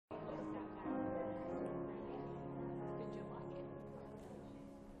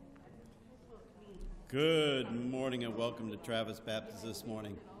Good morning and welcome to Travis Baptist this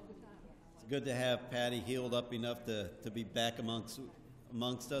morning. It's good to have Patty healed up enough to be back amongst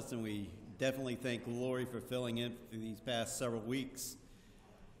us, and we definitely thank Lori for filling in for these past several weeks.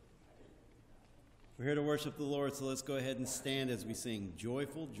 We're here to worship the Lord, so let's go ahead and stand as we sing,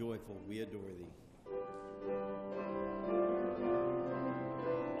 Joyful, Joyful, We Adore Thee.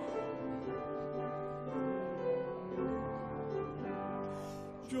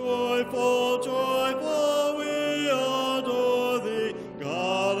 Joyful, joyful, we adore thee,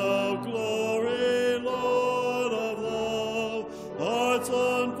 God of glory, Lord of love. Hearts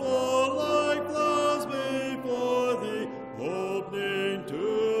unfold like flowers before thee, opening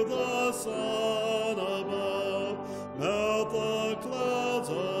to the sun above. Melt the clouds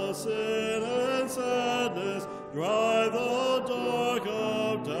of sin and sadness, drive the dark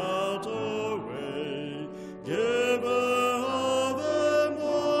of doubt away. Give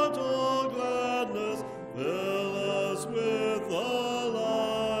with the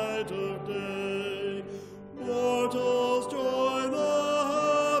light of day. Mortals join the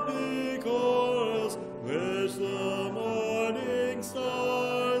happy chorus, which the morning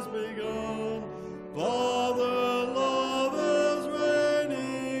stars begun. Father, love is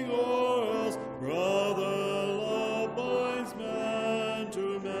reigning o'er us, brother, love binds man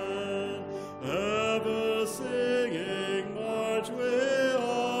to man. Ever singing, march we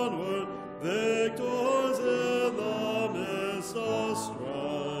onward, victors in the midst of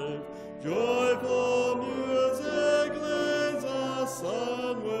strife. Joyful music leads us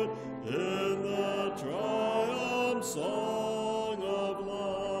sunward in the triumph song of life.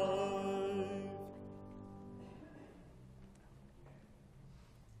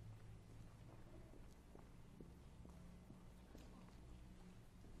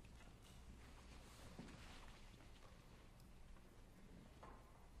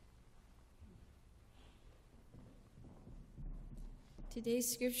 Today's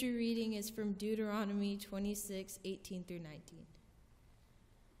scripture reading is from Deuteronomy 26:18 through 19.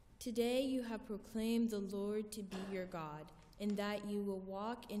 Today you have proclaimed the Lord to be your God, and that you will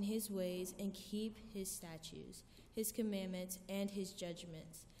walk in his ways and keep his statutes, his commandments, and his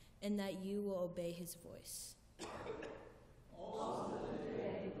judgments, and that you will obey his voice. Also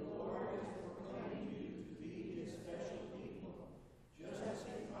today the Lord has proclaimed you to be his special people, just as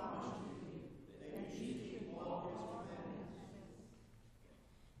he promised you, that you should keep all his commandments.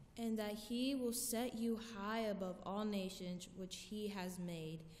 And that he will set you high above all nations which he has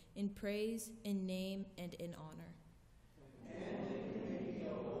made, in praise, in name, and in honor. And that you may be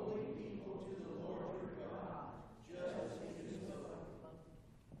a holy people to the Lord your God, just as he is willing.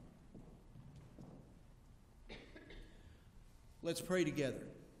 Let's pray together.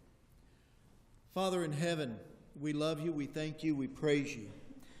 Father in heaven, we love you, we thank you, we praise you.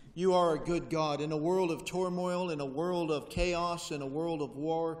 You are a good God. In a world of turmoil, in a world of chaos, in a world of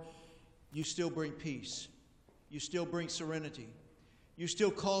war, you still bring peace. You still bring serenity. You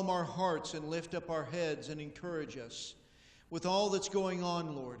still calm our hearts and lift up our heads and encourage us. With all that's going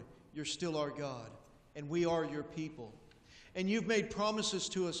on, Lord, you're still our God, and we are your people. And you've made promises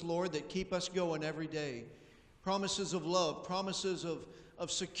to us, Lord, that keep us going every day. Promises of love, promises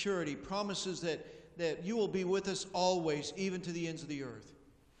of security, promises that you will be with us always, even to the ends of the earth.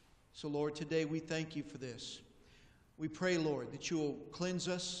 So, Lord, today we thank you for this. We pray, Lord, that you will cleanse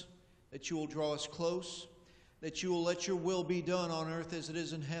us, that you will draw us close, that you will let your will be done on earth as it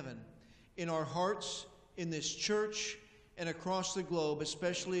is in heaven, in our hearts, in this church, and across the globe,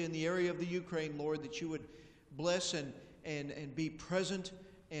 especially in the area of the Ukraine, Lord, that you would bless and be present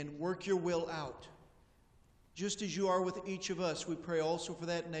and work your will out. Just as you are with each of us, we pray also for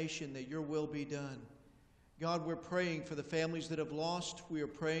that nation, that your will be done. God, we're praying for the families that have lost. We are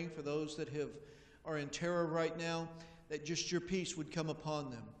praying for those that are in terror right now, that just your peace would come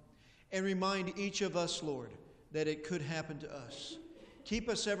upon them. And remind each of us, Lord, that it could happen to us. Keep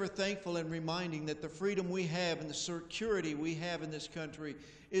us ever thankful and reminding that the freedom we have and the security we have in this country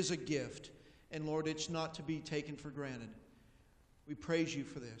is a gift. And Lord, it's not to be taken for granted. We praise you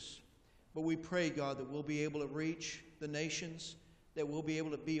for this. But we pray, God, that we'll be able to reach the nations, that we'll be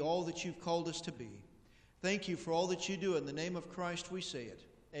able to be all that you've called us to be. Thank you for all that you do. In the name of Christ we say it.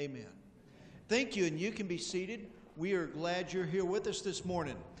 Amen. Thank you, and you can be seated. We are glad you're here with us this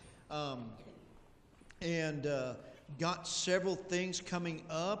morning. Got several things coming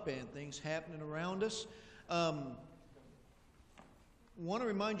up and things happening around us. Want to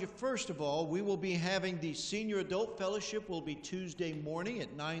remind you, first of all, we will be having the Senior Adult Fellowship will be Tuesday morning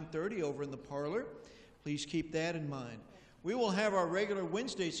at 9:30 over in the parlor. Please keep that in mind. We will have our regular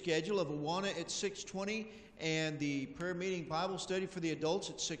Wednesday schedule of Awana at 6:20 and the prayer meeting Bible study for the adults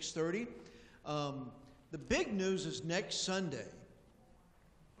at 6:30. The big news is next Sunday,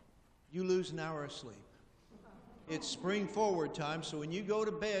 you lose an hour of sleep. It's spring forward time, so when you go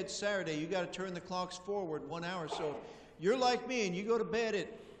to bed Saturday, you got to turn the clocks forward 1 hour. So if you're like me and you go to bed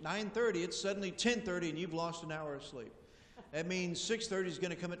at 9:30, it's suddenly 10:30 and you've lost an hour of sleep. That means 6:30 is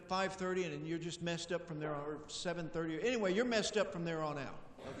going to come at 5:30 and you're just messed up from there on, or 7:30. Anyway, you're messed up from there on out,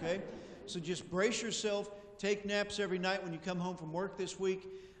 okay? So just brace yourself. Take naps every night when you come home from work this week.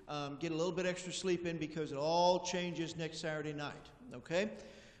 Get a little bit extra sleep in because it all changes next Saturday night, okay?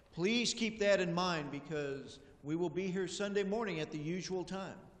 Please keep that in mind because we will be here Sunday morning at the usual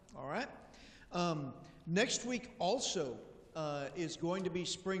time, all right? Next week also is going to be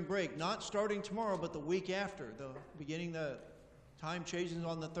spring break, not starting tomorrow, but the week after. The time changes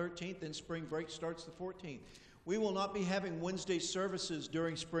on the 13th, then spring break starts the 14th. We will not be having Wednesday services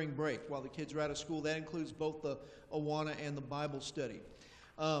during spring break while the kids are out of school. That includes both the Awana and the Bible study.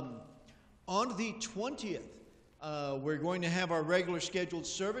 On the 20th, we're going to have our regular scheduled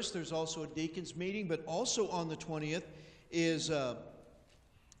service. There's also a deacons meeting, but also on the 20th is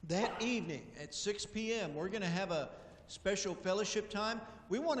that evening at 6 p.m. We're going to have a special fellowship time.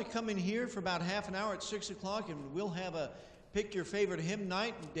 We want to come in here for about half an hour at 6 o'clock, and we'll have a pick your favorite hymn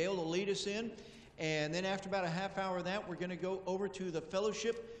night, and Dale will lead us in. And then after about a half hour of that, we're going to go over to the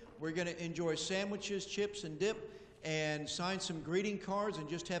fellowship. We're going to enjoy sandwiches, chips, and dip, and sign some greeting cards, and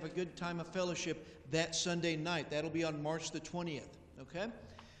just have a good time of fellowship that Sunday night. That'll be on March the 20th, okay?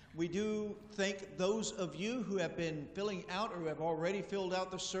 We do thank those of you who have been filling out or who have already filled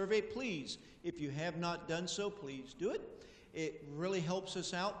out the survey. Please, if you have not done so, please do it. It really helps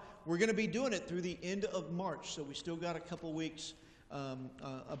us out. We're going to be doing it through the end of March, so we still got a couple weeks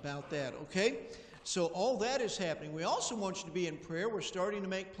about that, okay? So all that is happening. We also want you to be in prayer. We're starting to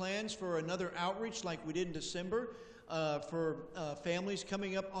make plans for another outreach like we did in December for families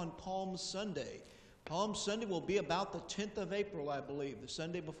coming up on Palm Sunday. Palm Sunday will be about the 10th of April, I believe, the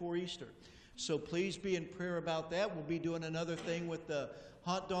Sunday before Easter. So please be in prayer about that. We'll be doing another thing with the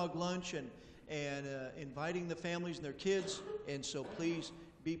hot dog lunch and inviting the families and their kids. And so please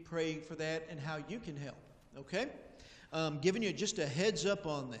be praying for that and how you can help, okay? Giving you just a heads up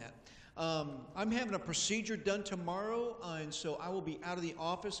on that. I'm having a procedure done tomorrow, and so I will be out of the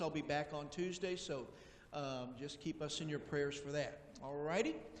office. I'll be back on Tuesday, so just keep us in your prayers for that. All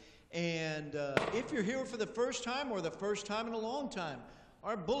righty? And if you're here for the first time or the first time in a long time,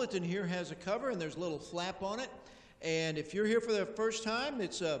 our bulletin here has a cover, and there's a little flap on it. And if you're here for the first time,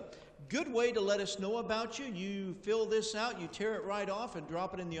 it's a good way to let us know about you. You fill this out, you tear it right off, and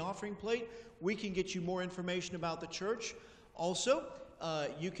drop it in the offering plate. We can get you more information about the church. Also,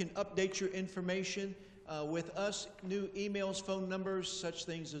 you can update your information with us, new emails, phone numbers, such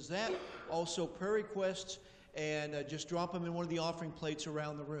things as that. Also, prayer requests, and just drop them in one of the offering plates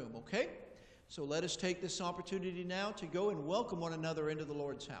around the room, okay? So let us take this opportunity now to go and welcome one another into the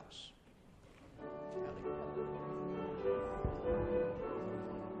Lord's house. Howdy.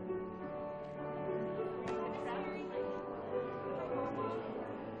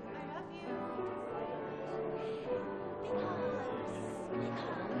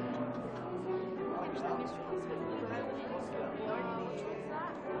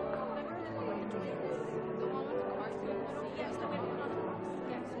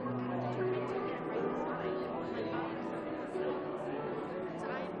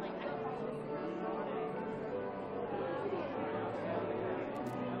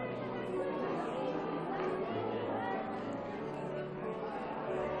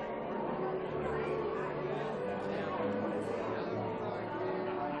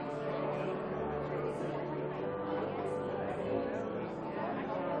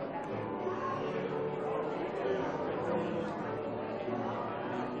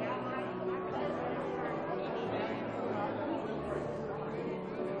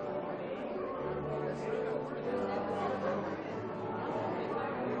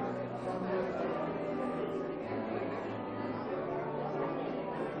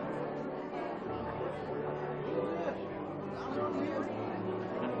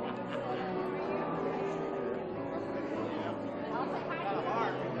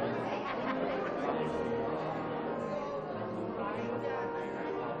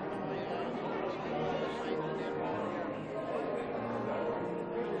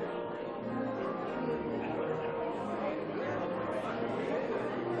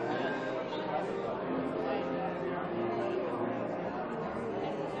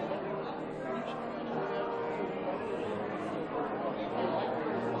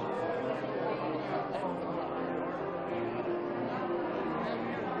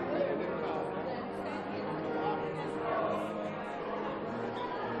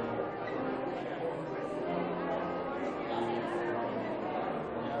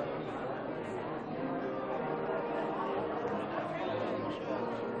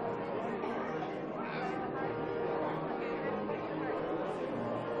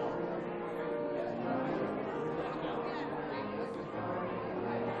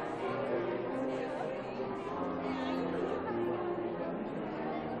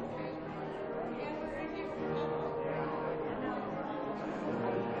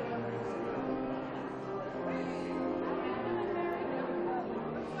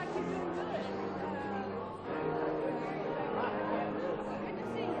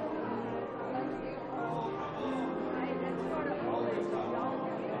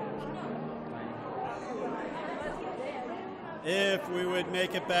 If we would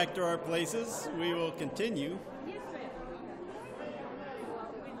make it back to our places, we will continue. Yes, ma'am.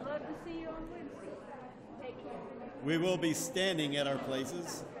 We'd love to see you on Wednesday. Take care. We will be standing at our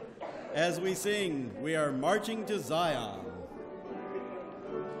places as we sing, "We Are Marching to Zion."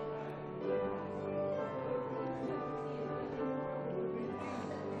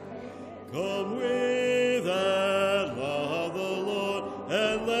 Come we that love the Lord,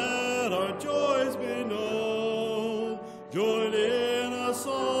 and let our joys be known. Join in a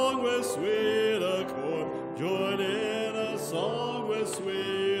song with sweet accord. Join in a song with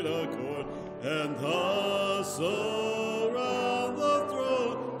sweet accord. And thus around the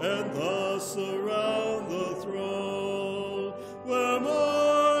throne, and thus around the throne. We're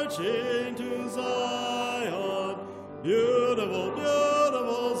marching to Zion, beautiful,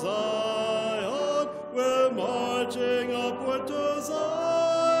 beautiful Zion. We're marching upward to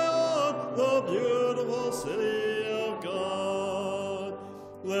Zion, the beautiful city of God.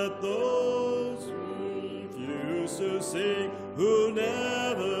 Let those who refuse to sing, who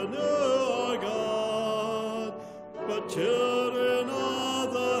never knew our God, but children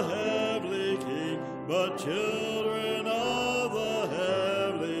of the heavenly King, but children of the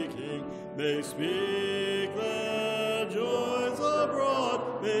heavenly King, may speak their joys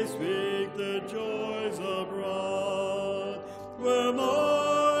abroad, may speak their joys abroad. We're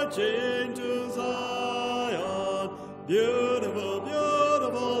marching to Zion, beautiful,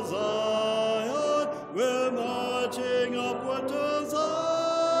 beautiful Zion. We're marching upward to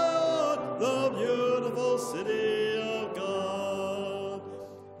Zion, the beautiful city of God.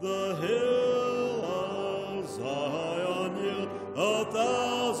 The hill of Zion yield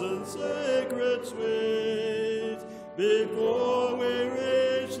 1,000 sacred sweets before we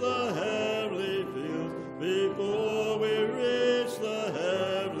reach the heavenly fields, before we reach the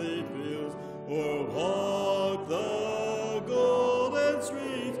heavenly fields, or walk the golden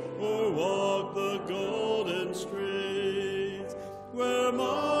streets, or walk the golden streets. We're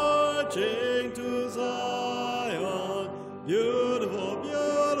marching to Zion, beautiful,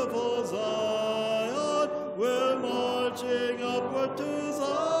 beautiful Zion. We're marching upward to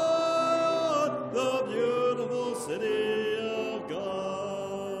Zion, the beautiful city of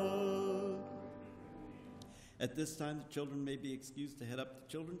God. At this time, the children may be excused to head up to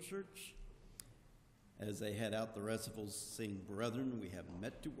Children's Church. As they head out, the rest of us sing, "Brethren, we have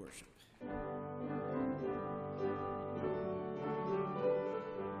met to worship."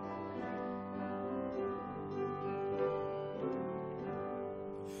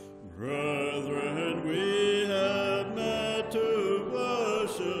 Brethren, we have met to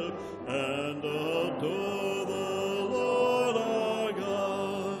worship and adore the Lord our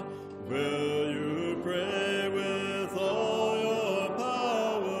God. Will you pray with all your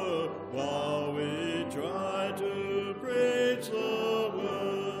power while we try to preach the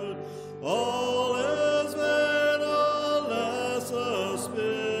word? All is vain unless the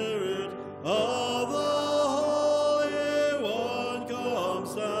Spirit of the Holy One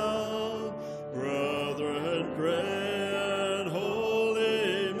comes down. Brethren, pray, and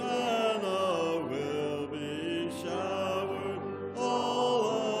holy manna will be showered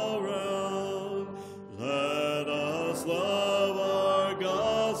all around. Let us love our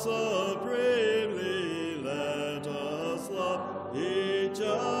God supremely. Let us love each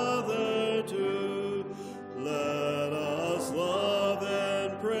other too. Let us love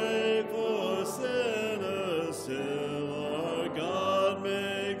and pray for sinners till our God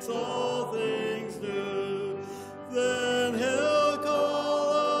makes all things new. Then He'll call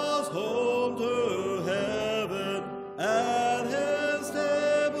us home to heaven. At His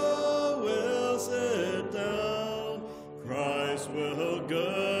table we'll sit down. Christ will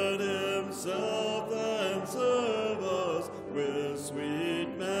gird Himself and serve us with sweet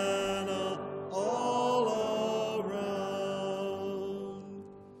manna all around.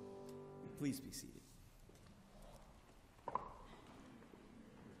 Please be seated.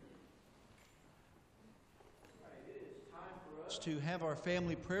 To have our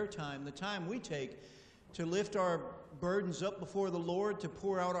family prayer time, the time we take to lift our burdens up before the Lord, to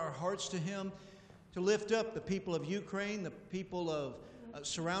pour out our hearts to Him, to lift up the people of Ukraine, the people of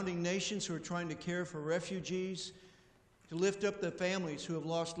surrounding nations who are trying to care for refugees, to lift up the families who have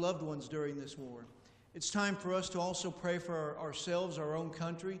lost loved ones during this war. It's time for us to also pray for ourselves, our own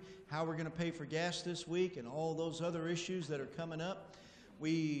country, how we're going to pay for gas this week, and all those other issues that are coming up.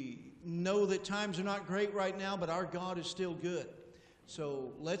 We know that times are not great right now, but our God is still good.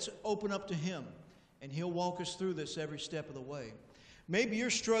 So let's open up to Him, and He'll walk us through this every step of the way. Maybe you're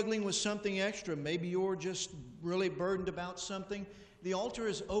struggling with something extra. Maybe you're just really burdened about something. The altar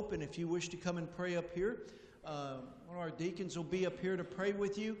is open if you wish to come and pray up here. One of our deacons will be up here to pray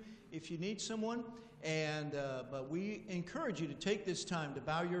with you if you need someone. But we encourage you to take this time to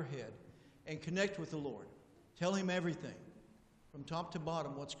bow your head and connect with the Lord. Tell Him everything, from top to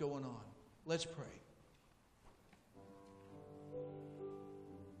bottom, what's going on. Let's pray.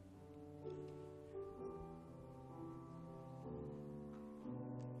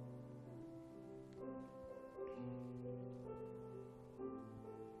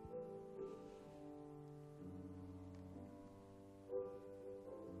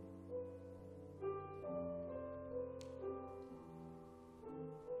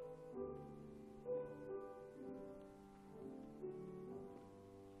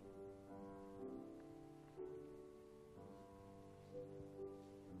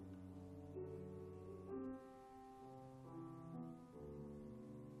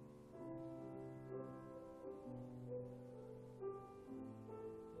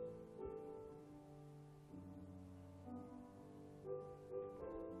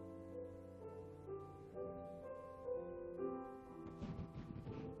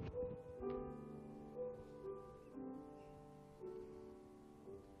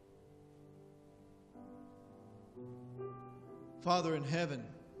 Father in heaven,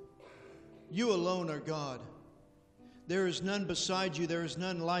 you alone are God. There is none beside you. There is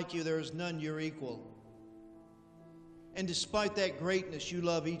none like you. There is none your equal. And despite that greatness, you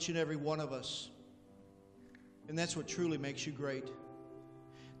love each and every one of us. And that's what truly makes you great.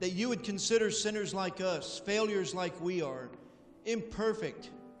 That you would consider sinners like us, failures like we are, imperfect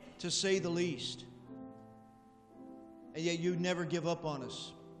to say the least. And yet you never give up on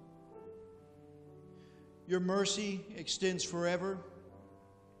us. Your mercy extends forever.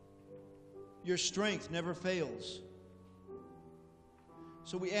 Your strength never fails.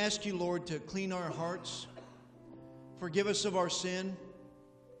 So we ask you, Lord, to clean our hearts. Forgive us of our sin.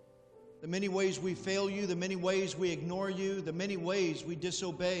 The many ways we fail you, the many ways we ignore you, the many ways we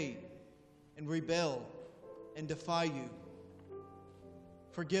disobey and rebel and defy you.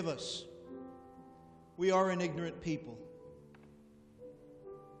 Forgive us. We are an ignorant people.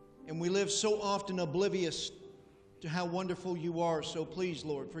 And we live so often oblivious to how wonderful you are. So please,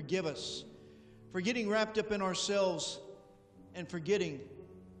 Lord, forgive us for getting wrapped up in ourselves and forgetting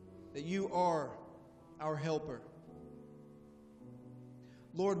that you are our helper.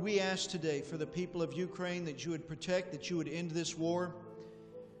 Lord, we ask today for the people of Ukraine that you would protect, that you would end this war,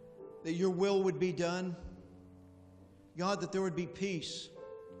 that your will would be done. God, that there would be peace,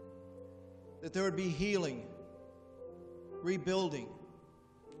 that there would be healing, rebuilding.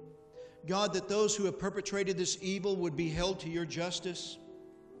 God, that those who have perpetrated this evil would be held to your justice.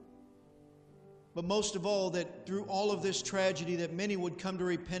 But most of all, that through all of this tragedy, that many would come to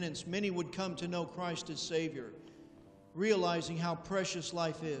repentance, many would come to know Christ as Savior, realizing how precious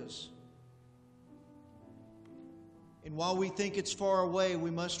life is. And while we think it's far away,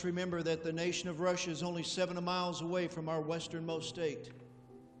 we must remember that the nation of Russia is only 7 miles away from our westernmost state.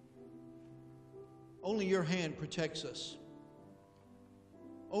 Only your hand protects us.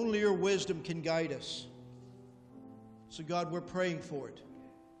 Only your wisdom can guide us. So God, we're praying for it.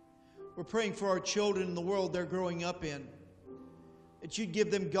 We're praying for our children in the world they're growing up in, that you'd give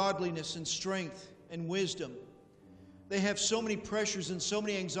them godliness and strength and wisdom. They have so many pressures and so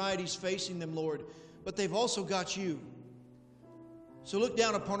many anxieties facing them, Lord, but they've also got you. So look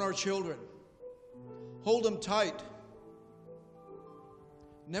down upon our children. Hold them tight.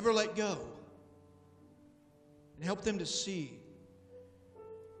 Never let go. And help them to see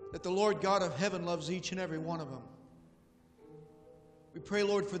that the Lord God of heaven loves each and every one of them. We pray,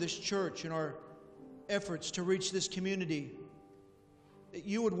 Lord, for this church and our efforts to reach this community, that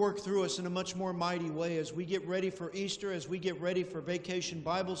you would work through us in a much more mighty way as we get ready for Easter, as we get ready for Vacation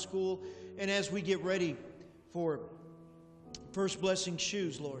Bible School, and as we get ready for First Blessing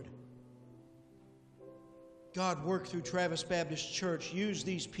Shoes, Lord. God, work through Travis Baptist Church. Use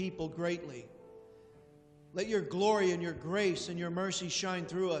these people greatly. Let your glory and your grace and your mercy shine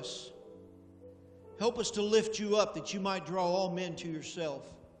through us. Help us to lift you up that you might draw all men to yourself.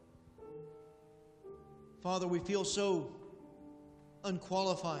 Father, we feel so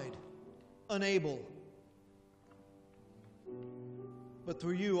unqualified, unable. But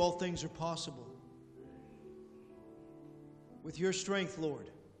through you, all things are possible. With your strength, Lord,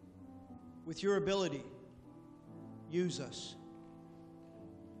 with your ability, use us.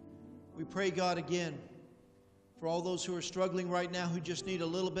 We pray, God, again, for all those who are struggling right now, who just need a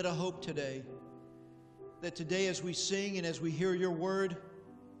little bit of hope today, that today as we sing and as we hear your word,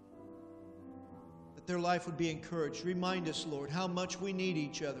 that their life would be encouraged. Remind us, Lord, how much we need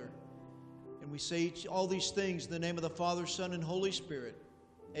each other. And we say all these things in the name of the Father, Son, and Holy Spirit.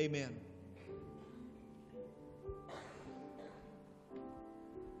 Amen.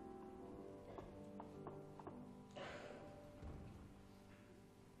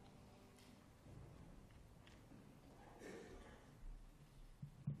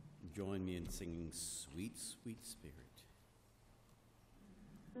 join me in singing Sweet, Sweet Spirit.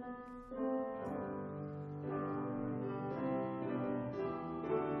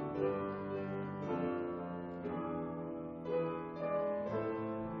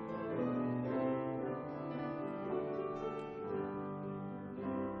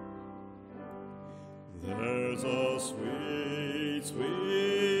 There's a sweet,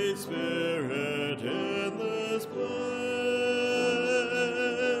 sweet spirit in this place,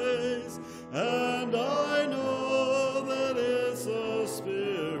 and I know that it's the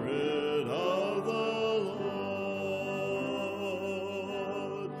Spirit of the Lord.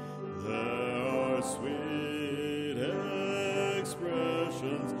 There are sweet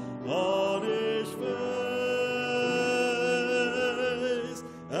expressions on each face,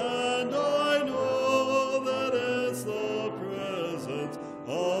 and I know that it's the presence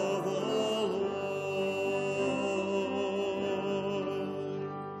of the Lord.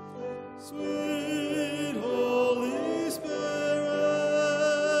 Sweet Holy Spirit,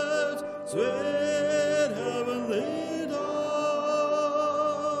 sweet heavenly dove,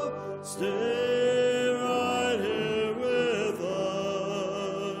 stay right here with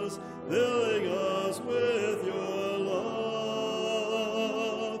us, filling us with your love.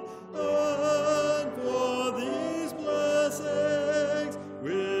 And for these blessings,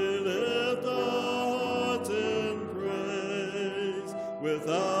 we lift our hearts in praise.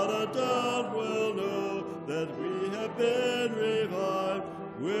 Without a doubt, we'll know that we have been revived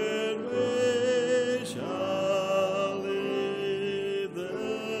when we shall leave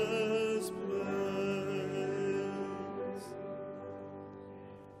this place.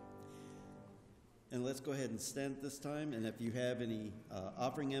 And let's go ahead and stand at this time. And if you have any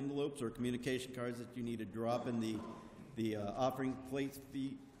offering envelopes or communication cards that you need to drop in the offering plates,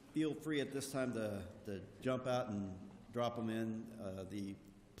 feel free at this time to jump out and drop them in the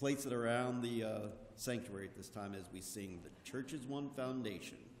plates that are around the sanctuary at this time as we sing The Church is One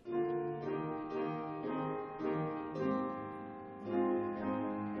Foundation.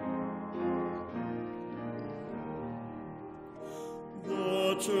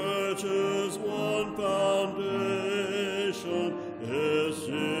 The church is one foundation, is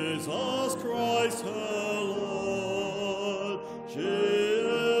Jesus Christ her Lord. She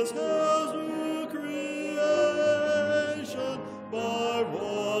is his new creation by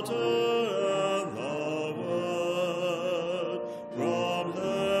water and the word. From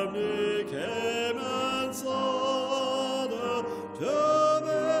heaven he came and sought her to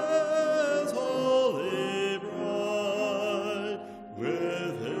be his holy bride.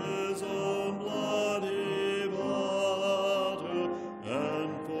 With his own blood he bought her,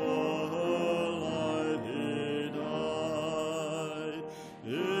 and for her life he died.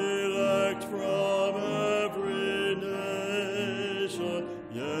 Elect from every nation,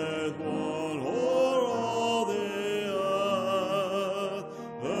 yet one o'er all the earth,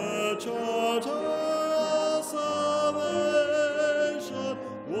 the charter of salvation,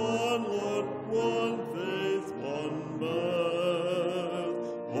 one Lord, one faith, one birth,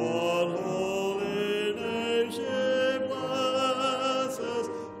 one holy name she blesses,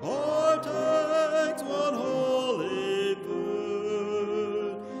 partakes one holy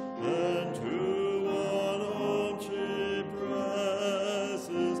food, and to one home she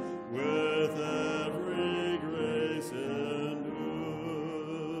presses with every grace endued.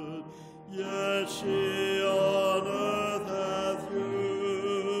 Yet she on earth hath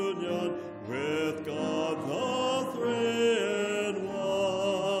union with God the Three in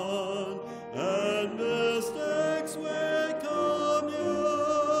One, and mistakes sweet communion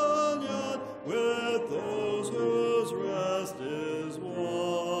with those whose rest is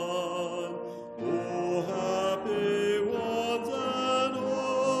won. O happy ones and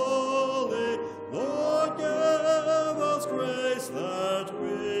holy, Lord, give us grace that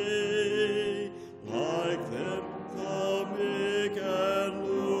we, like them, the meek and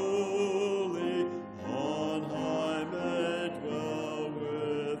lowly, on high may dwell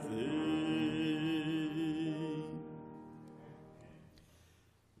with thee.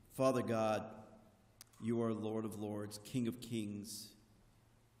 Father God, you are Lord of Lords, King of Kings,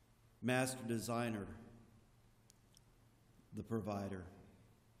 Master Designer, the Provider.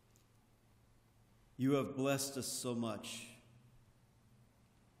 You have blessed us so much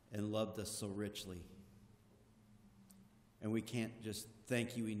and loved us so richly. And we can't just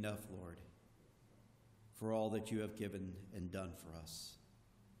thank you enough, Lord, for all that you have given and done for us.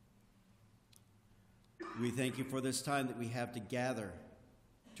 We thank you for this time that we have to gather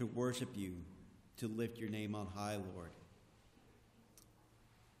to worship you, to lift your name on high, Lord.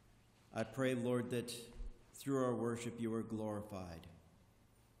 I pray, Lord, that through our worship you are glorified.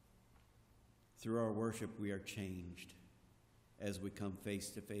 through our worship, we are changed as we come face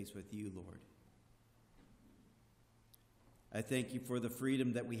to face with you, Lord. I thank you for the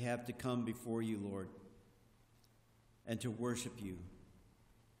freedom that we have to come before you, Lord, and to worship you.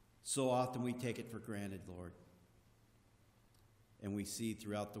 So often we take it for granted, Lord. And we see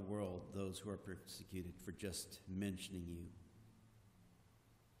throughout the world those who are persecuted for just mentioning you.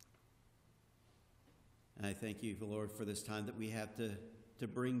 And I thank you, Lord, for this time that we have to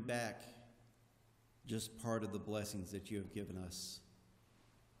bring back just part of the blessings that you have given us.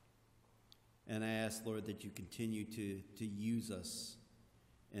 And I ask, Lord, that you continue to use us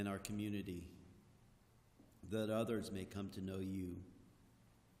in our community, that others may come to know you,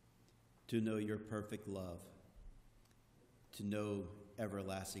 to know your perfect love, to know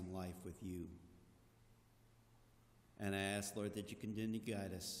everlasting life with you. And I ask, Lord, that you continue to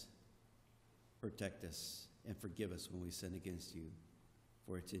guide us, protect us, and forgive us when we sin against you.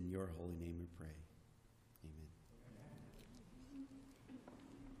 For it's in your holy name we pray. Amen.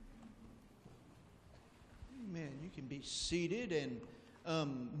 Amen. You can be seated. And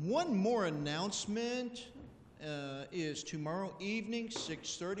one more announcement is tomorrow evening,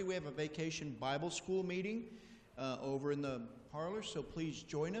 6:30. We have a vacation Bible school meeting over in the parlor, so please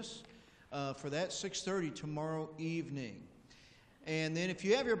join us for that, 6:30 tomorrow evening. And then if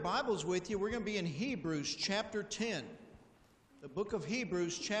you have your Bibles with you, we're going to be in Hebrews chapter 10, the book of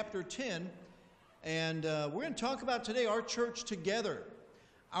Hebrews chapter 10. And we're going to talk about today our church together,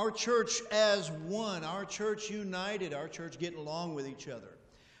 our church as one, our church united, our church getting along with each other.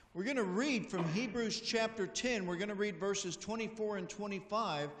 We're going to read from Hebrews chapter 10. We're going to read verses 24 and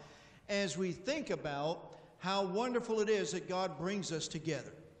 25 as we think about how wonderful it is that God brings us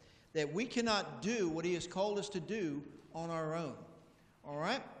together, that we cannot do what he has called us to do on our own. All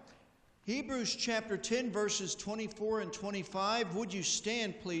right? Hebrews chapter 10, verses 24 and 25. Would you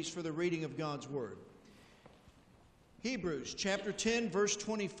stand, please, for the reading of God's word? Hebrews chapter 10, verse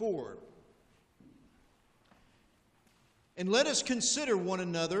 24. And let us consider one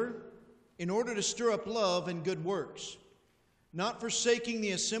another in order to stir up love and good works, not forsaking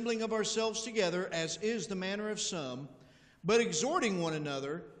the assembling of ourselves together, as is the manner of some, but exhorting one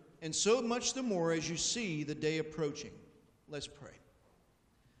another, and so much the more as you see the day approaching. Let's pray.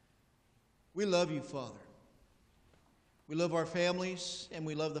 We love you, Father. We love our families, and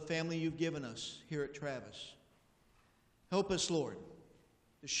we love the family you've given us here at Travis. Help us, Lord,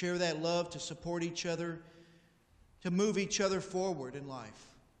 to share that love, to support each other, to move each other forward in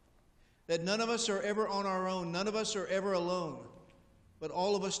life. That none of us are ever on our own, none of us are ever alone, but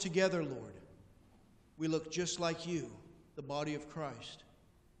all of us together, Lord, we look just like you, the body of Christ.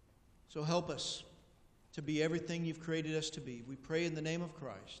 So help us to be everything you've created us to be. We pray in the name of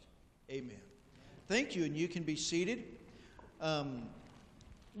Christ. Amen. Thank you, and you can be seated.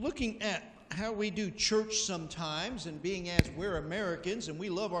 Looking at how we do church sometimes, and being as we're Americans, and we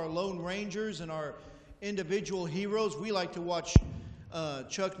love our Lone Rangers and our individual heroes. We like to watch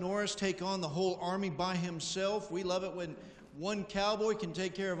Chuck Norris take on the whole army by himself. We love it when one cowboy can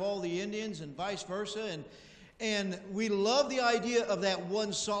take care of all the Indians and vice versa. And we love the idea of that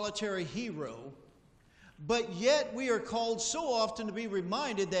one solitary hero. But yet we are called so often to be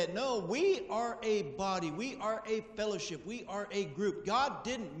reminded that no, we are a body. We are a fellowship. We are a group. God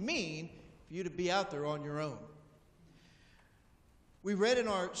didn't mean for you to be out there on your own. We read in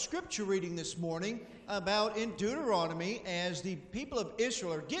our scripture reading this morning about in Deuteronomy as the people of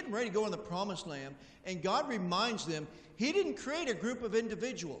Israel are getting ready to go in the promised land, and God reminds them he didn't create a group of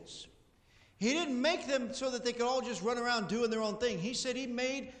individuals. He didn't make them so that they could all just run around doing their own thing. He said he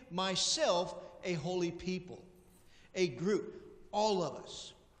made myself a holy people, a group, all of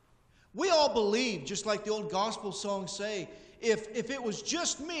us. We all believe, just like the old gospel songs say, if it was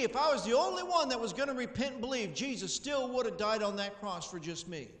just me, if I was the only one that was going to repent and believe, Jesus still would have died on that cross for just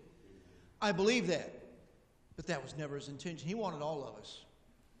me. I believe that. But that was never his intention. He wanted all of us.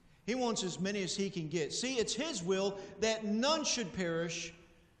 He wants as many as he can get. See, it's his will that none should perish,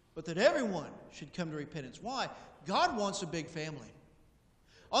 but that everyone should come to repentance. Why? God wants a big family.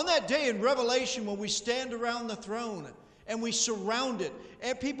 On that day in Revelation when we stand around the throne and we surround it,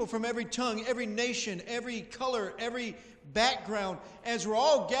 and people from every tongue, every nation, every color, every background, as we're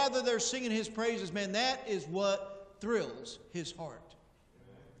all gathered there singing his praises, man, that is what thrills his heart,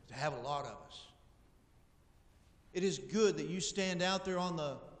 to have a lot of us. It is good that you stand out there on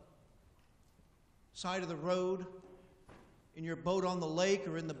the side of the road, in your boat on the lake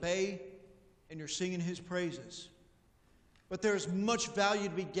or in the bay, and you're singing his praises. But there's much value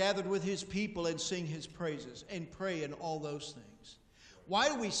to be gathered with his people and sing his praises and pray and all those things. Why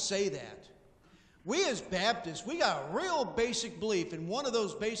do we say that? We as Baptists, we got a real basic belief, and one of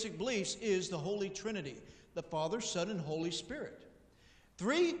those basic beliefs is the Holy Trinity, the Father, Son, and Holy Spirit.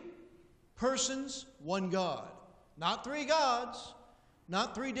 3 persons, one God. Not 3 gods,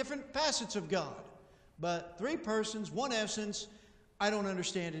 not 3 different facets of God, but 3 persons, one essence. I don't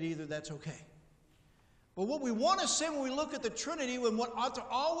understand it either. That's okay. But what we want to say when we look at the Trinity, and what ought to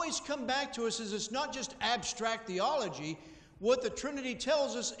always come back to us, is it's not just abstract theology. What the Trinity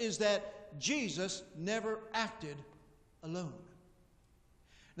tells us is that Jesus never acted alone.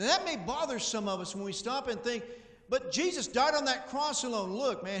 Now that may bother some of us when we stop and think, but Jesus died on that cross alone.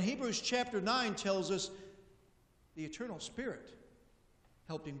 Look, man, Hebrews chapter 9 tells us the eternal Spirit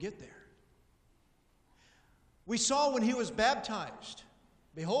helped him get there. We saw when he was baptized,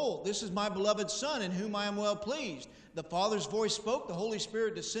 behold, this is my beloved Son, in whom I am well pleased. The Father's voice spoke, the Holy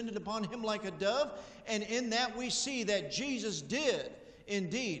Spirit descended upon him like a dove, and in that we see that Jesus did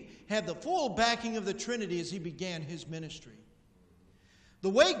indeed have the full backing of the Trinity as he began his ministry. The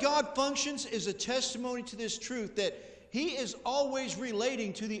way God functions is a testimony to this truth, that he is always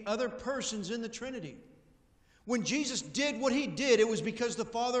relating to the other persons in the Trinity. When Jesus did what he did, it was because the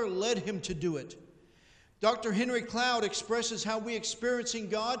Father led him to do it. Dr. Henry Cloud expresses how we experiencing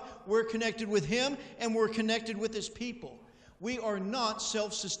God, we're connected with him and we're connected with his people. We are not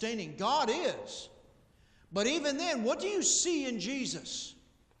self-sustaining. God is. But even then, what do you see in Jesus?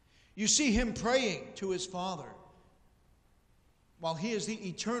 You see him praying to his Father. While he is the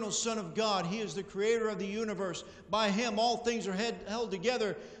eternal Son of God, he is the creator of the universe. By him, all things are held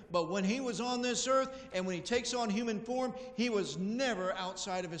together. But when he was on this earth and when he takes on human form, he was never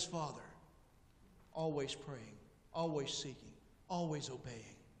outside of his Father. Always praying, always seeking, always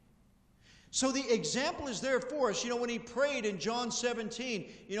obeying. So the example is there for us. When he prayed in John 17,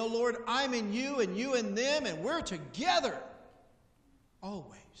 Lord, I'm in you and you in them, and we're together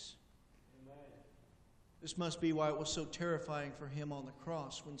always. This must be why it was so terrifying for him on the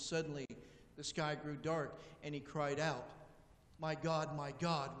cross when suddenly the sky grew dark and he cried out, my God,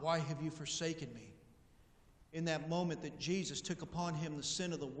 why have you forsaken me? In that moment that Jesus took upon him the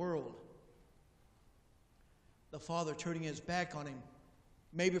sin of the world, the Father turning his back on him,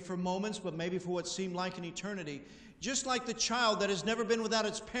 maybe for moments, but maybe for what seemed like an eternity. Just like the child that has never been without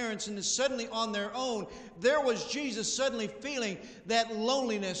its parents and is suddenly on their own, there was Jesus suddenly feeling that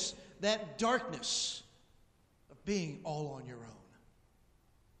loneliness, that darkness of being all on your own.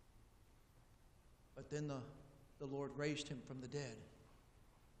 But then the Lord raised him from the dead,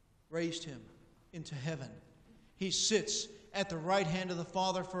 raised him into heaven. He sits at the right hand of the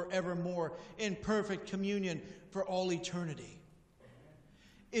Father forevermore in perfect communion for all eternity.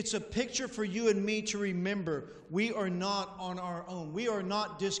 It's a picture for you and me to remember we are not on our own. We are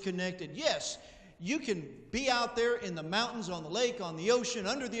not disconnected. Yes, you can be out there in the mountains, on the lake, on the ocean,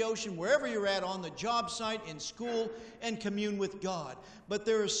 under the ocean, wherever you're at, on the job site, in school, and commune with God. But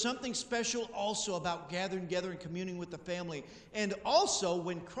there is something special also about gathering together and communing with the family. And also,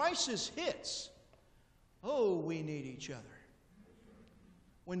 when crisis hits, we need each other.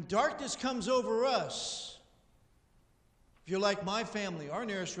 When darkness comes over us, if you're like my family, our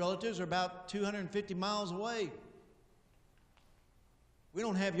nearest relatives are about 250 miles away. We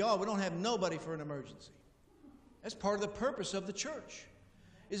don't have y'all. We don't have nobody for an emergency. That's part of the purpose of the church,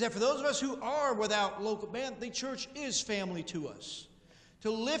 is that for those of us who are without local band, the church is family to us,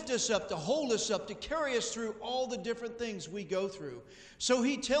 to lift us up, to hold us up, to carry us through all the different things we go through. So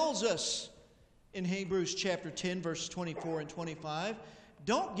he tells us in Hebrews chapter 10, verses 24 and 25,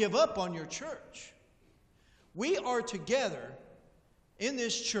 don't give up on your church. We are together in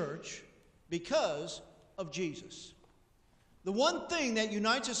this church because of Jesus. The one thing that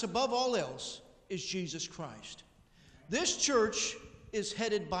unites us above all else is Jesus Christ. This church is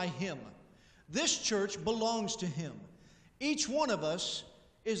headed by him. This church belongs to him. Each one of us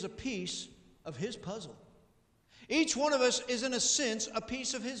is a piece of his puzzle. Each one of us is, in a sense, a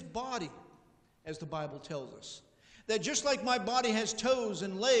piece of his body, as the Bible tells us. That just like my body has toes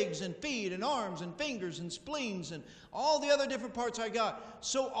and legs and feet and arms and fingers and spleens and all the other different parts I got,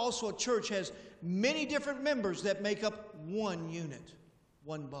 so also a church has many different members that make up one unit,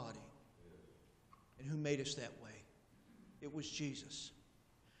 one body. And who made us that way? It was Jesus.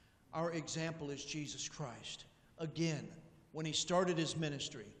 Our example is Jesus Christ. Again, when he started his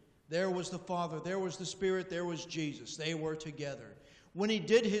ministry, there was the Father, there was the Spirit, there was Jesus. They were together. When he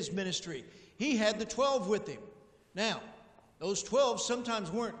did his ministry, he had the 12 with him. Now, those 12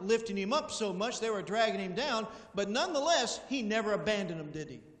 sometimes weren't lifting him up so much, they were dragging him down, but nonetheless, he never abandoned them, did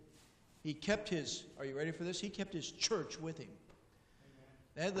he? He kept his, are you ready for this? He kept his church with him.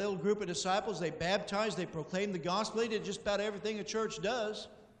 That little group of disciples, they baptized, they proclaimed the gospel, they did just about everything a church does.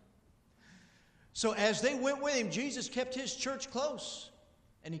 So as they went with him, Jesus kept his church close.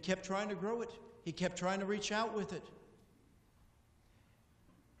 And he kept trying to grow it. He kept trying to reach out with it.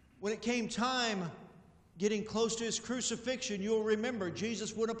 When it came time getting close to his crucifixion, you'll remember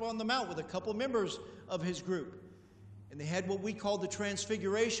Jesus went up on the mount with a couple members of his group. And they had what we call the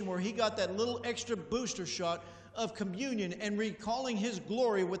transfiguration, where he got that little extra booster shot of communion and recalling his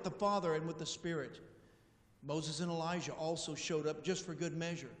glory with the Father and with the Spirit. Moses and Elijah also showed up just for good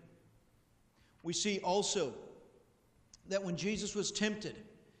measure. We see also that when Jesus was tempted,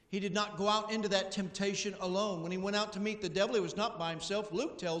 he did not go out into that temptation alone. When he went out to meet the devil, he was not by himself.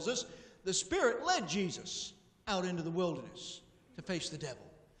 Luke tells us the Spirit led Jesus out into the wilderness to face the devil.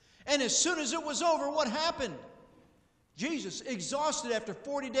 And as soon as it was over, what happened? Jesus, exhausted after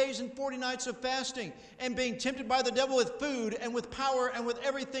 40 days and 40 nights of fasting and being tempted by the devil with food and with power and with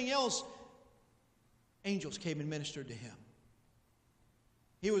everything else, angels came and ministered to him.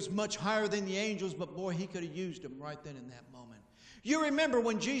 He was much higher than the angels, but boy, he could have used them right then in that moment. You remember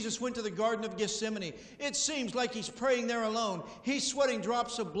when Jesus went to the Garden of Gethsemane, it seems like he's praying there alone. He's sweating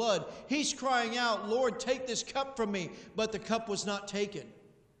drops of blood. He's crying out, Lord, take this cup from me. But the cup was not taken.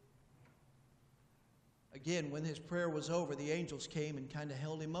 Again, when his prayer was over, the angels came and kind of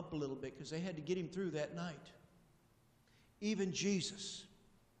held him up a little bit because they had to get him through that night. Even Jesus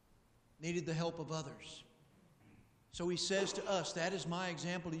needed the help of others. So he says to us, that is my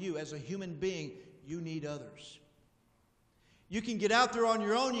example to you. As a human being, you need others. You can get out there on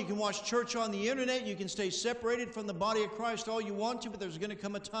your own. You can watch church on the internet. You can stay separated from the body of Christ all you want to, but there's going to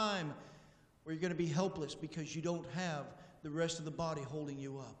come a time where you're going to be helpless because you don't have the rest of the body holding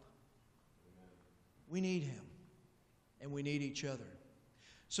you up. We need him, and we need each other.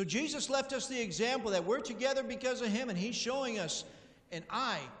 So Jesus left us the example that we're together because of him, and he's showing us, and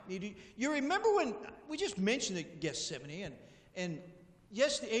I need to. You remember when we just mentioned the Gethsemane, and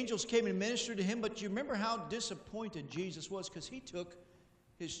yes, the angels came and ministered to him, but you remember how disappointed Jesus was because he took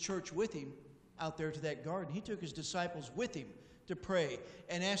his church with him out there to that garden. He took his disciples with him to pray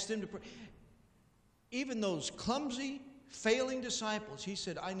and asked them to pray. Even those clumsy, failing disciples, he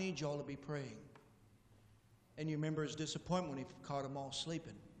said, I need y'all to be praying. And you remember his disappointment when he caught them all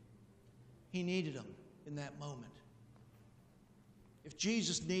sleeping. He needed them in that moment. If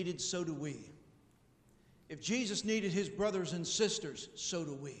Jesus needed, so do we. If Jesus needed his brothers and sisters, so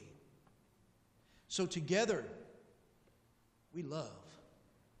do we. So together, we love.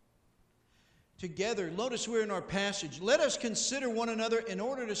 Together, notice we're in our passage. Let us consider one another in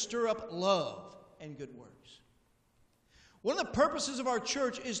order to stir up love and good works. One of the purposes of our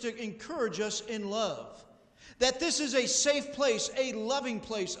church is to encourage us in love. That this is a safe place, a loving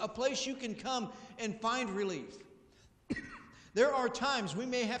place, a place you can come and find relief. There are times we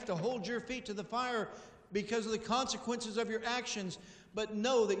may have to hold your feet to the fire because of the consequences of your actions, but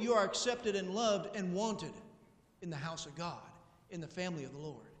know that you are accepted and loved and wanted in the house of God, in the family of the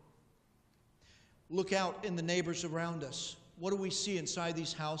Lord. Look out in the neighbors around us. What do we see inside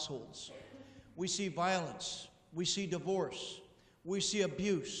these households? We see violence. We see divorce. We see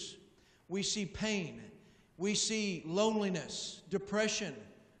abuse. We see pain. We see loneliness, depression,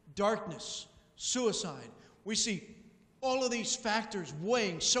 darkness, suicide. We see all of these factors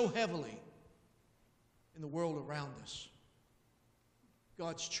weighing so heavily in the world around us.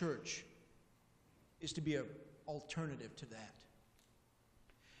 God's church is to be an alternative to that.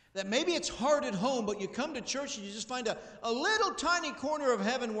 That maybe it's hard at home, but you come to church and you just find a little tiny corner of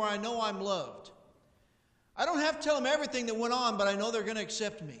heaven where I know I'm loved. I don't have to tell them everything that went on, but I know they're going to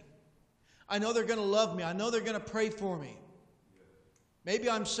accept me. I know they're going to love me. I know they're going to pray for me. Maybe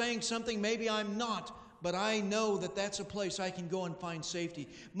I'm saying something, maybe I'm not, but I know that that's a place I can go and find safety.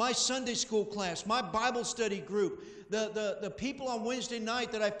 My Sunday school class, my Bible study group, the people on Wednesday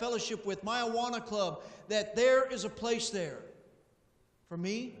night that I fellowship with, my Awana club, that there is a place there for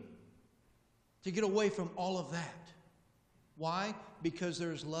me to get away from all of that. Why? Because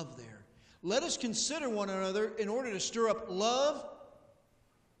there's love there. Let us consider one another in order to stir up love.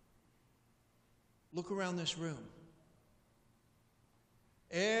 Look around this room.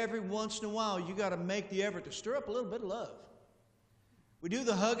 Every once in a while, you got to make the effort to stir up a little bit of love. We do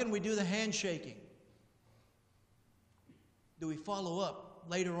the hugging, we do the handshaking. Do we follow up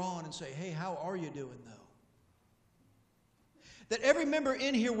later on and say, hey, how are you doing, though? That every member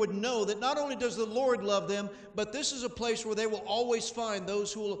in here would know that not only does the Lord love them, but this is a place where they will always find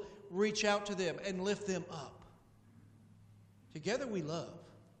those who will reach out to them and lift them up. Together we love.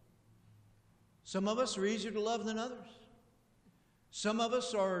 Some of us are easier to love than others. Some of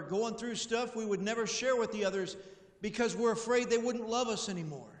us are going through stuff we would never share with the others because we're afraid they wouldn't love us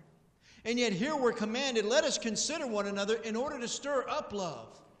anymore. And yet here we're commanded, let us consider one another in order to stir up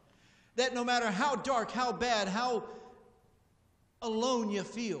love. That no matter how dark, how bad, how alone you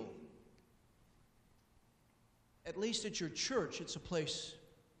feel, at least at your church, it's a place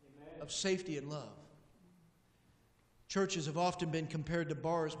of safety and love. Churches have often been compared to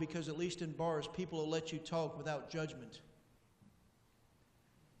bars because at least in bars, people will let you talk without judgment.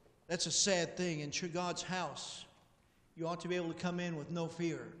 That's a sad thing. In God's house, you ought to be able to come in with no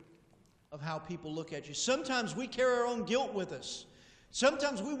fear of how people look at you. Sometimes we carry our own guilt with us.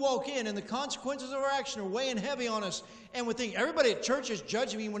 Sometimes we walk in and the consequences of our action are weighing heavy on us, and we think everybody at church is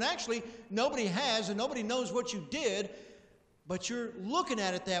judging me, when actually nobody has and nobody knows what you did, but you're looking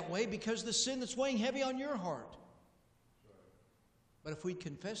at it that way because of the sin that's weighing heavy on your heart. But if we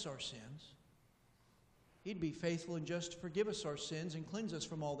confess our sins, He'd be faithful and just to forgive us our sins and cleanse us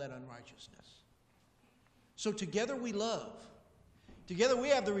from all that unrighteousness. So together we love. Together we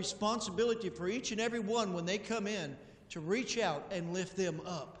have the responsibility for each and every one when they come in to reach out and lift them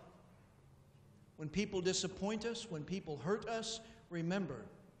up. When people disappoint us, when people hurt us, remember,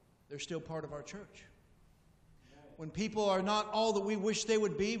 they're still part of our church. When people are not all that we wish they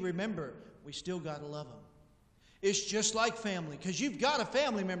would be, remember, we still got to love them. It's just like family, because you've got a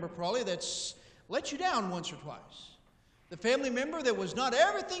family member probably that's let you down once or twice. The family member that was not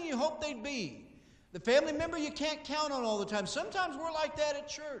everything you hoped they'd be. The family member you can't count on all the time. Sometimes we're like that at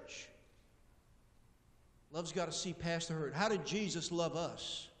church. Love's got to see past the hurt. How did Jesus love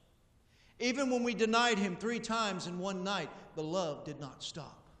us? Even when we denied Him 3 times in one night, the love did not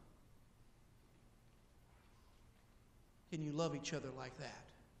stop. Can you love each other like that?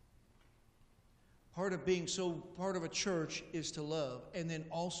 Part of being part of a church is to love, and then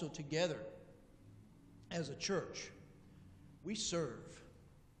also together as a church, we serve.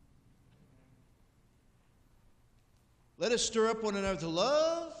 Let us stir up one another to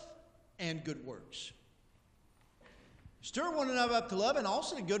love and good works. Stir one another up to love and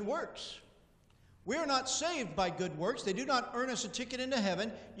also to good works. We are not saved by good works. They do not earn us a ticket into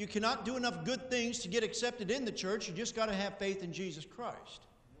heaven. You cannot do enough good things to get accepted in the church. You just got to have faith in Jesus Christ.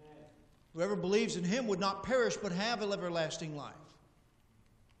 Whoever believes in Him would not perish but have an everlasting life.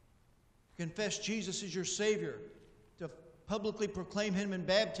 Confess Jesus as your Savior. To publicly proclaim Him in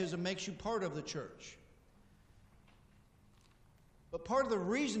baptism makes you part of the church. But part of the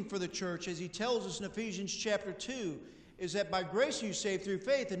reason for the church, as He tells us in Ephesians chapter 2, is that by grace you saved through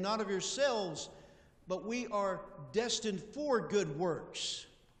faith, and not of yourselves, but we are destined for good works.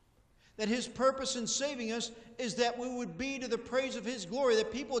 That His purpose in saving us is that we would be to the praise of His glory,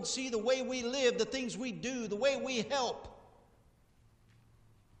 that people would see the way we live, the things we do, the way we help.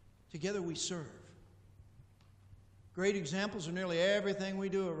 Together we serve. Great examples of nearly everything we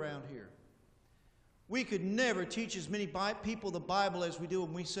do around here. We could never teach as many people the Bible as we do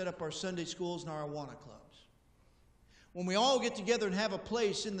when we set up our Sunday schools and our Awana clubs. When we all get together and have a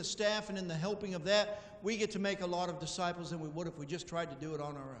place in the staff and in the helping of that, we get to make a lot of disciples than we would if we just tried to do it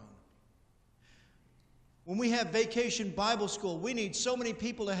on our own. When we have Vacation Bible School, we need so many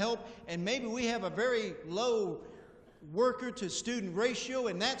people to help, and maybe we have a very low worker to student ratio,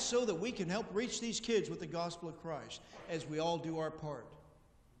 and that's so that we can help reach these kids with the gospel of Christ as we all do our part.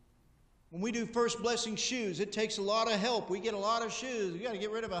 When we do First Blessing shoes, it takes a lot of help. We get a lot of shoes. We got to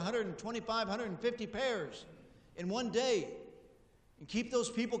get rid of 125, 150 pairs in one day and keep those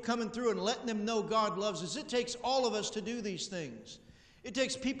people coming through and letting them know God loves us. It takes all of us to do these things. It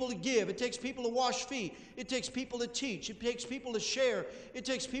takes people to give. It takes people to wash feet. It takes people to teach. It takes people to share. It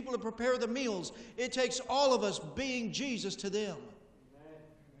takes people to prepare the meals. It takes all of us being Jesus to them.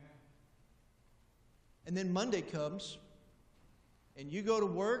 Amen. And then Monday comes, and you go to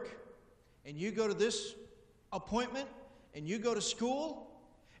work, and you go to this appointment, and you go to school,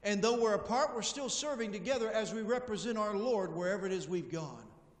 and though we're apart, we're still serving together as we represent our Lord wherever it is we've gone.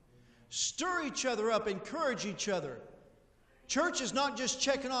 Stir each other up, encourage each other. Church is not just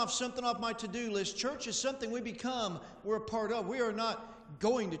checking off something off my to-do list. Church is something we become, we're a part of. We are not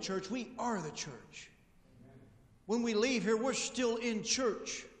going to church, we are the church. When we leave here, we're still in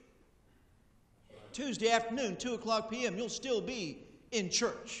church. Tuesday afternoon, 2 o'clock p.m., you'll still be in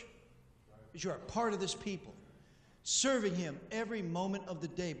church. Because you're a part of this people. Serving Him every moment of the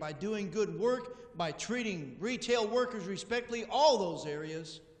day by doing good work, by treating retail workers respectfully, all those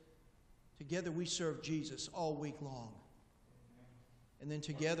areas. Together we serve Jesus all week long. And then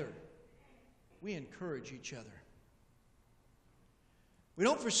together we encourage each other. We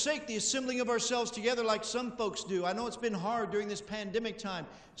don't forsake the assembling of ourselves together like some folks do. I know it's been hard during this pandemic time.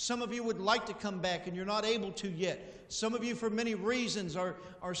 Some of you would like to come back and you're not able to yet. Some of you, for many reasons, are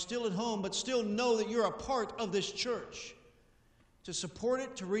still at home, but still know that you're a part of this church. To support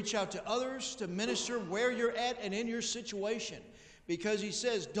it, to reach out to others, to minister where you're at and in your situation. Because he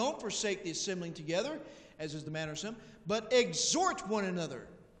says, don't forsake the assembling together, as is the manner of some, but exhort one another,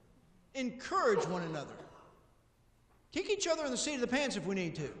 encourage one another. Kick each other in the seat of the pants if we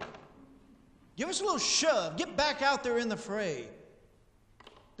need to. Give us a little shove. Get back out there in the fray.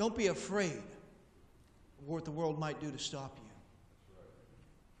 Don't be afraid of what the world might do to stop you.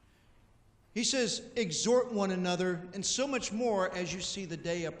 He says, exhort one another, and so much more as you see the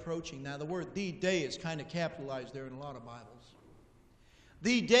day approaching. Now, the word "the day" is kind of capitalized there in a lot of Bibles.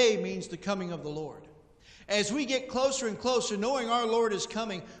 The day means the coming of the Lord. As we get closer and closer, knowing our Lord is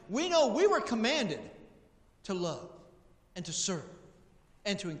coming, we know we were commanded to love and to serve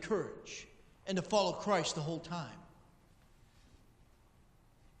and to encourage and to follow Christ the whole time.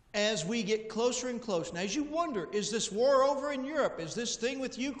 As we get closer and closer, now as you wonder, is this war over in Europe? Is this thing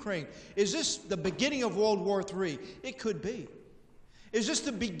with Ukraine? Is this the beginning of World War III? It could be. Is this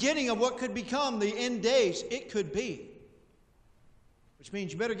the beginning of what could become the end days? It could be. Which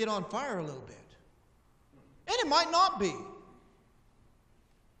means you better get on fire a little bit. And it might not be.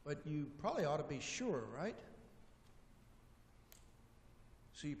 But you probably ought to be sure, right?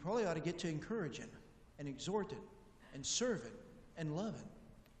 So you probably ought to get to encouraging and exhorting and serving and loving.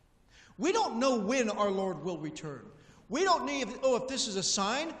 We don't know when our Lord will return. We don't know if this is a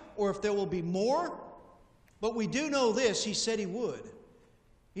sign or if there will be more. But we do know this. He said he would.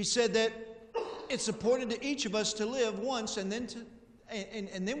 He said that it's appointed to each of us to live once and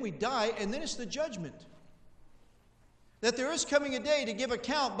then we die, and then it's the judgment. That there is coming a day to give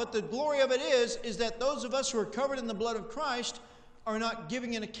account, but the glory of it is that those of us who are covered in the blood of Christ are not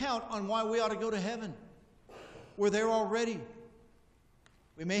giving an account on why we ought to go to heaven. We're there already.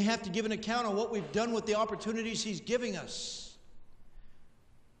 We may have to give an account on what we've done with the opportunities he's giving us.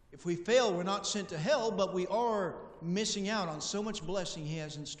 If we fail, we're not sent to hell, but we are missing out on so much blessing he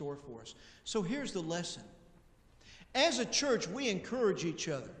has in store for us. So here's the lesson. As a church, we encourage each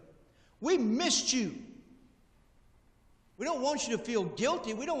other. We missed you. We don't want you to feel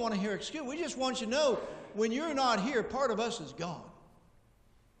guilty. We don't want to hear excuses. We just want you to know when you're not here, part of us is gone.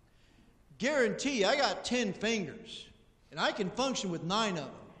 Guarantee you, I got 10 fingers, and I can function with 9 of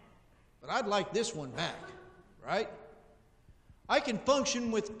them. But I'd like this one back, right? I can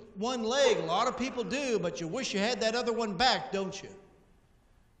function with one leg. A lot of people do, but you wish you had that other one back, don't you?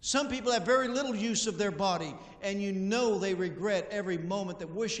 Some people have very little use of their body, and you know they regret every moment that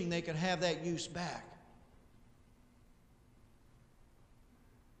wishing they could have that use back.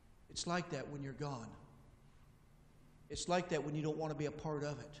 It's like that when you're gone. It's like that when you don't want to be a part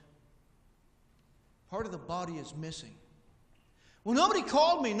of it. Part of the body is missing. Well, nobody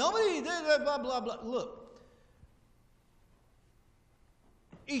called me. Nobody did blah, blah, blah. Look,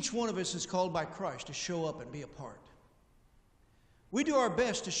 each one of us is called by Christ to show up and be a part. We do our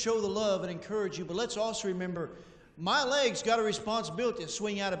best to show the love and encourage you, but let's also remember, my legs got a responsibility to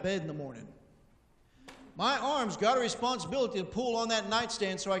swing out of bed in the morning. My arms got a responsibility to pull on that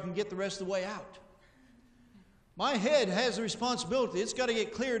nightstand so I can get the rest of the way out. My head has a responsibility. It's got to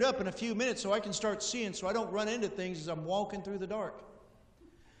get cleared up in a few minutes so I can start seeing, so I don't run into things as I'm walking through the dark.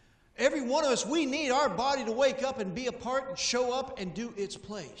 Every one of us, we need our body to wake up and be a part and show up and do its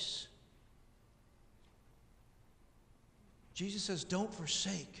place. Jesus says, don't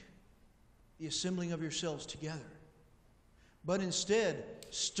forsake the assembling of yourselves together, but instead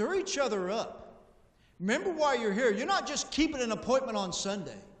stir each other up. Remember why you're here. You're not just keeping an appointment on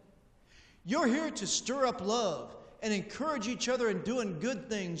Sunday. You're here to stir up love and encourage each other in doing good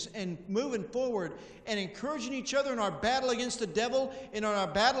things and moving forward and encouraging each other in our battle against the devil and in our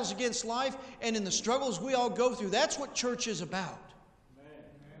battles against life and in the struggles we all go through. That's what church is about.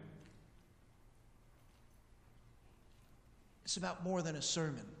 Amen. It's about more than a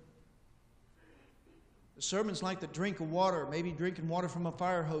sermon. The sermon's like the drink of water, maybe drinking water from a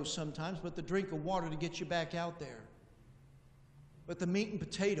fire hose sometimes, but the drink of water to get you back out there. But the meat and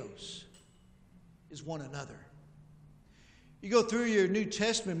potatoes is one another. You go through your New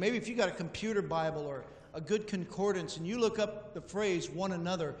Testament, maybe if you got a computer Bible or a good concordance, and you look up the phrase one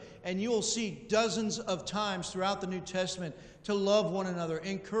another, and you'll see dozens of times throughout the New Testament to love one another,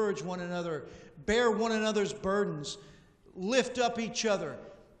 encourage one another, bear one another's burdens, lift up each other,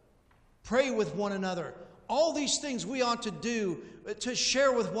 pray with one another. All these things we ought to do to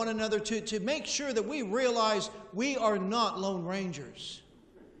share with one another, to make sure that we realize we are not lone rangers.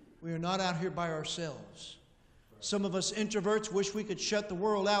 We are not out here by ourselves. Some of us introverts wish we could shut the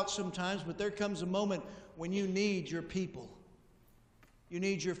world out sometimes, but there comes a moment when you need your people. You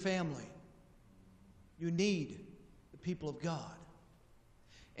need your family. You need the people of God.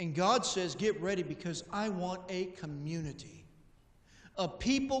 And God says, get ready because I want a community. A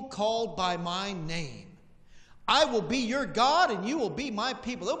people called by my name. I will be your God and you will be my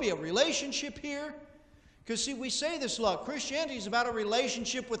people. There'll be a relationship here. Because, see, we say this a lot. Christianity is about a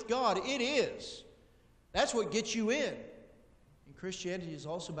relationship with God. It is. That's what gets you in. And Christianity is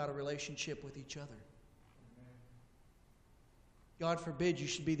also about a relationship with each other. God forbid you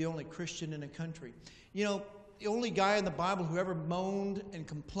should be the only Christian in a country. You know, the only guy in the Bible who ever moaned and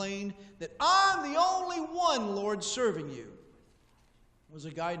complained that I'm the only one, Lord, serving you, was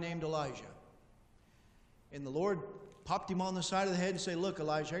a guy named Elijah. And the Lord popped him on the side of the head and said, look,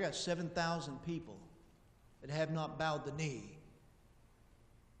 Elijah, I got 7,000 people that have not bowed the knee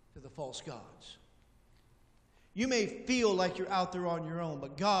to the false gods. You may feel like you're out there on your own,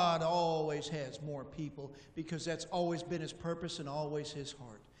 but God always has more people because that's always been His purpose and always His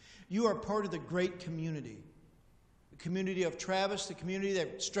heart. You are part of the great community. The community of Travis, the community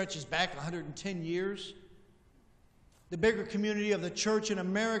that stretches back 110 years. The bigger community of the church in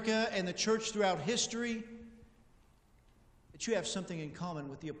America and the church throughout history. That you have something in common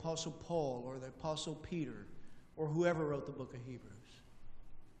with the Apostle Paul or the Apostle Peter or whoever wrote the book of Hebrews.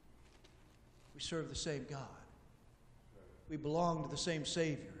 We serve the same God. We belong to the same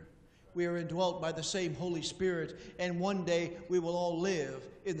Savior. We are indwelt by the same Holy Spirit, and one day we will all live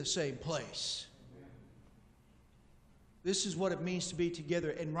in the same place. This is what it means to be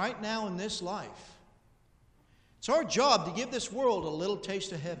together. And right now in this life, it's our job to give this world a little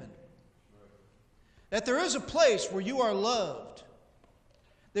taste of heaven. That there is a place where you are loved.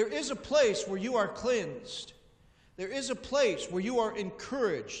 There is a place where you are cleansed. There is a place where you are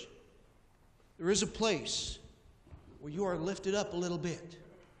encouraged. There is a place where you are lifted up a little bit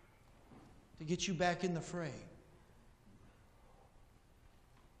to get you back in the fray.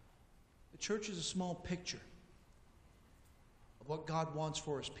 The church is a small picture of what God wants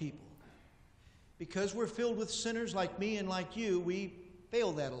for His people. Because we're filled with sinners like me and like you, we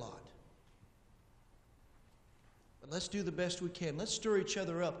fail that a lot. But let's do the best we can. Let's stir each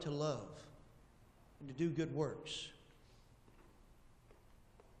other up to love and to do good works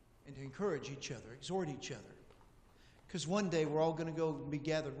and to encourage each other, exhort each other. Because one day we're all going to go and be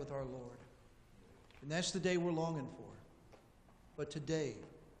gathered with our Lord. And that's the day we're longing for. But today,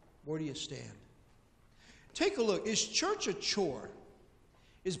 where do you stand? Take a look. Is church a chore?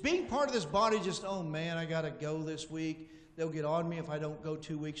 Is being part of this body just, oh man, I got to go this week. They'll get on me if I don't go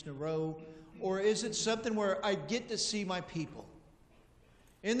 2 weeks in a row. Or is it something where I get to see my people?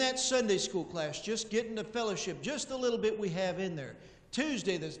 In that Sunday school class, just getting to fellowship, just a little bit we have in there.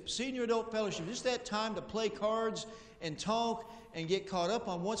 Tuesday, the senior adult fellowship, just that time to play cards and talk and get caught up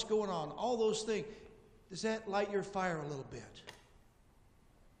on what's going on. All those things. Does that light your fire a little bit?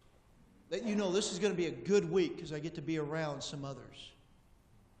 That you know this is going to be a good week because I get to be around some others.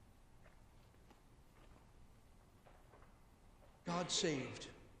 God saved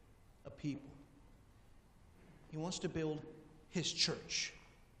a people. He wants to build His church,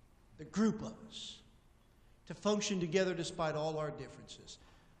 the group of us, to function together despite all our differences.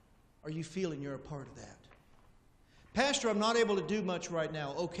 Are you feeling you're a part of that? Pastor, I'm not able to do much right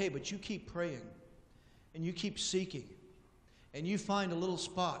now. Okay, but you keep praying, and you keep seeking, and you find a little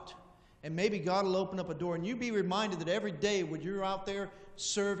spot, and maybe God will open up a door, and you be reminded that every day when you're out there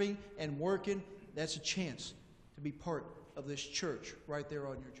serving and working, that's a chance to be part of this church right there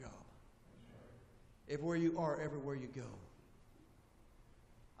on your job. Everywhere you are, everywhere you go.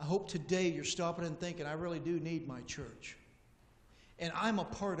 I hope today you're stopping and thinking, I really do need my church. And I'm a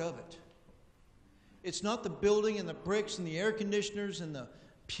part of it. It's not the building and the bricks and the air conditioners and the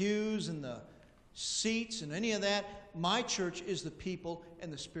pews and the seats and any of that. My church is the people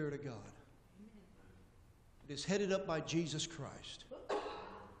and the Spirit of God. It is headed up by Jesus Christ.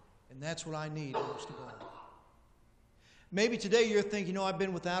 And that's what I need most of all. Maybe today you're thinking, I've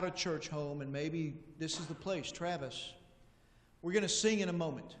been without a church home, and maybe this is the place, Travis. We're going to sing in a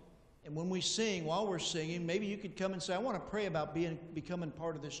moment. And when we sing, while we're singing, maybe you could come and say, I want to pray about becoming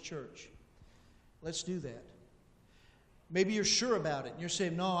part of this church. Let's do that. Maybe you're sure about it, and you're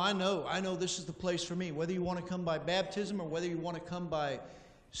saying, no, I know this is the place for me. Whether you want to come by baptism or whether you want to come by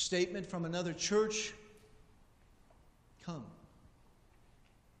statement from another church, come.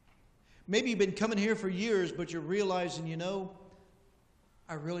 Maybe you've been coming here for years, but you're realizing,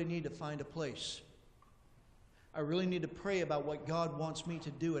 I really need to find a place. I really need to pray about what God wants me to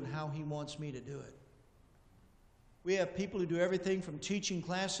do and how He wants me to do it. We have people who do everything from teaching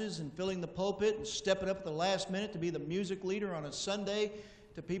classes and filling the pulpit and stepping up at the last minute to be the music leader on a Sunday,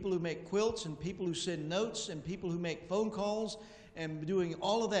 to people who make quilts and people who send notes and people who make phone calls, and doing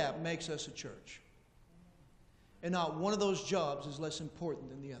all of that makes us a church. And not one of those jobs is less important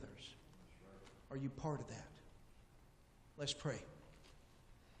than the others. Are you part of that? Let's pray.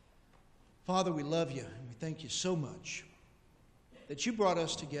 Father, we love you, and we thank you so much that you brought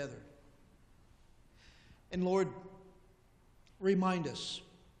us together. And Lord, remind us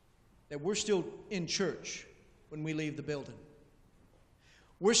that we're still in church when we leave the building.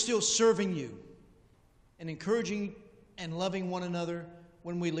 We're still serving you and encouraging and loving one another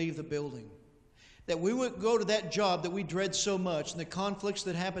when we leave the building. That we would go to that job that we dread so much and the conflicts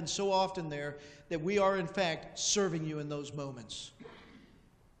that happen so often there, that we are in fact serving you in those moments.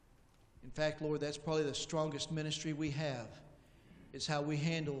 In fact, Lord, that's probably the strongest ministry we have, is how we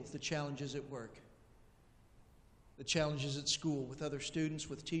handle the challenges at work, the challenges at school with other students,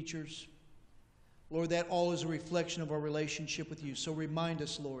 with teachers. Lord, that all is a reflection of our relationship with you. So remind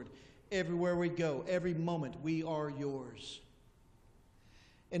us, Lord, everywhere we go, every moment, we are yours.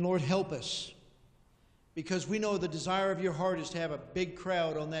 And Lord, help us, because we know the desire of your heart is to have a big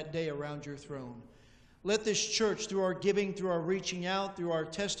crowd on that day around your throne. Let this church, through our giving, through our reaching out, through our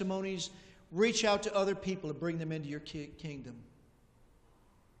testimonies, reach out to other people to bring them into your kingdom.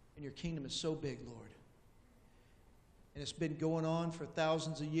 And your kingdom is so big, Lord. And it's been going on for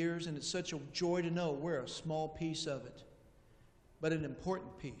thousands of years, and it's such a joy to know we're a small piece of it, but an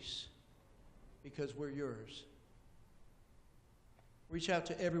important piece, because we're yours. Reach out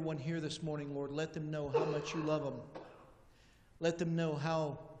to everyone here this morning, Lord. Let them know how much you love them. Let them know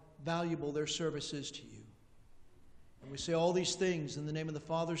how valuable their service is to you. And we say all these things in the name of the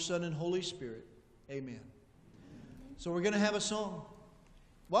Father, Son, and Holy Spirit. Amen. So we're going to have a song.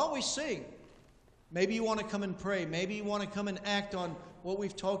 While we sing, maybe you want to come and pray. Maybe you want to come and act on what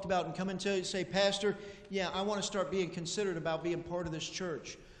we've talked about and come and say, Pastor, yeah, I want to start being considerate about being part of this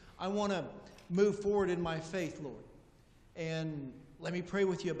church. I want to move forward in my faith, Lord. And let me pray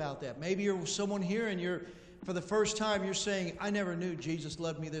with you about that. Maybe you're someone here and for the first time, you're saying, I never knew Jesus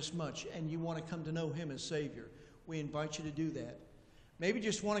loved me this much, and you want to come to know him as Savior. We invite you to do that. Maybe you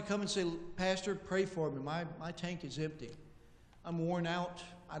just want to come and say, Pastor, pray for me. My tank is empty. I'm worn out.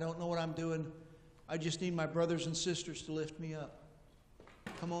 I don't know what I'm doing. I just need my brothers and sisters to lift me up.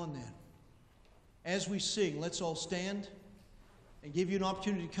 Come on then. As we sing, let's all stand and give you an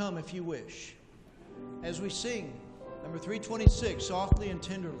opportunity to come if you wish. As we sing, number 326, Softly and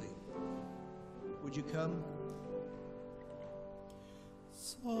Tenderly. Would you come?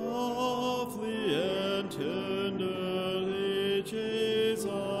 Softly and tenderly,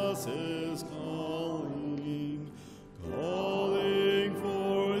 Jesus is calling, calling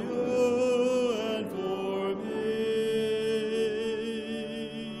for you and for me.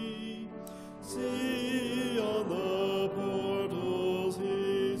 See on the portals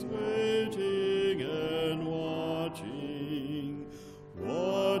he's waiting and watching,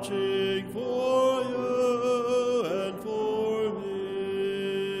 watching for you and for me.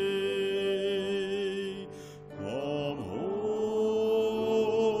 Come home,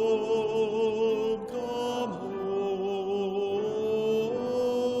 come home.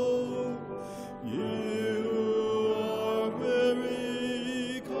 You are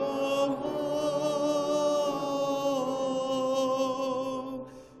weary, come home.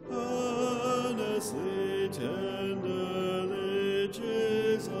 Earnestly, tenderly,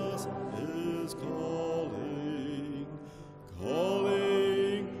 Jesus is calling,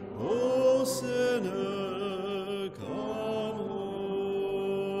 calling, oh sinner, come home.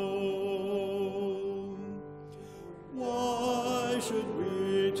 Why should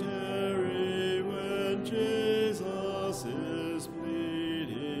we tarry when Jesus is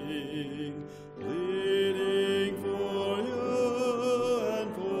pleading, pleading for you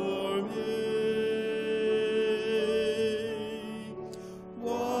and for me?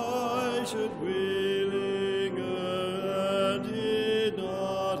 Why should we linger and heed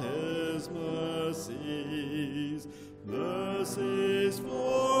not his mercies, mercies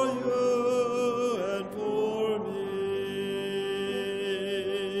for you and for me?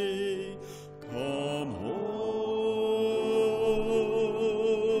 Come home,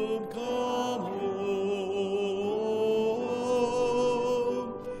 come home.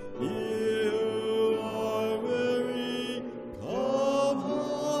 You are weary, come home.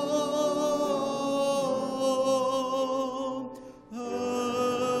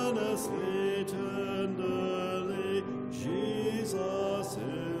 Earnestly, tenderly, Jesus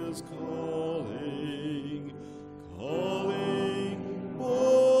is calling, calling,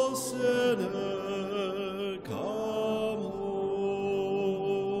 oh sinner, come home.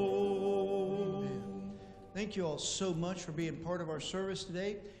 Thank you all so much for being part of our service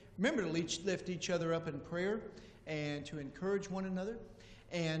today. Remember to lift each other up in prayer and to encourage one another.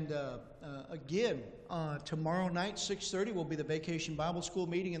 And again, tomorrow night, 6:30, will be the Vacation Bible School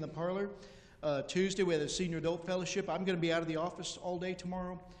meeting in the parlor. Tuesday, we have the Senior Adult Fellowship. I'm going to be out of the office all day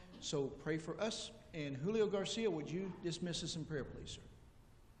tomorrow. So pray for us. And Julio Garcia, would you dismiss us in prayer, please, sir?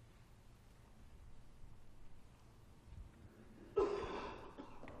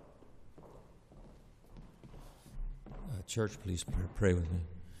 Church, please pray with me.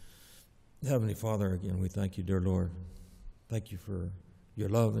 Heavenly Father, again, we thank you, dear Lord. Thank you for your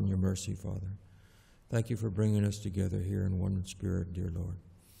love and your mercy, Father. Thank you for bringing us together here in one spirit, dear Lord.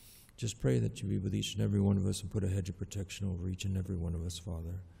 Just pray that you be with each and every one of us and put a hedge of protection over each and every one of us,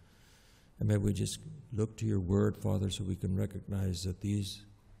 Father. And may we just look to your word, Father, so we can recognize that these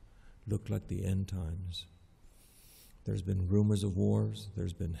look like the end times. There's been rumors of wars.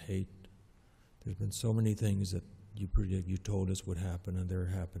 There's been hate. There's been so many things that you told us would happen, and they're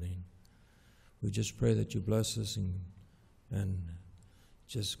happening. We just pray that you bless us and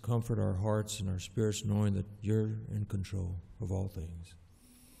just comfort our hearts and our spirits, knowing that you're in control of all things.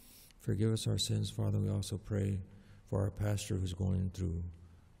 Forgive us our sins, Father. We also pray for our pastor who's going through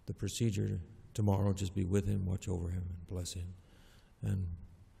the procedure tomorrow. Just be with him, watch over him, and bless him, and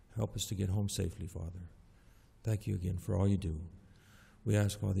help us to get home safely, Father. Thank you again for all you do. We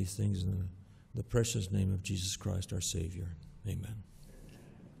ask all these things in the precious name of Jesus Christ, our Savior. Amen.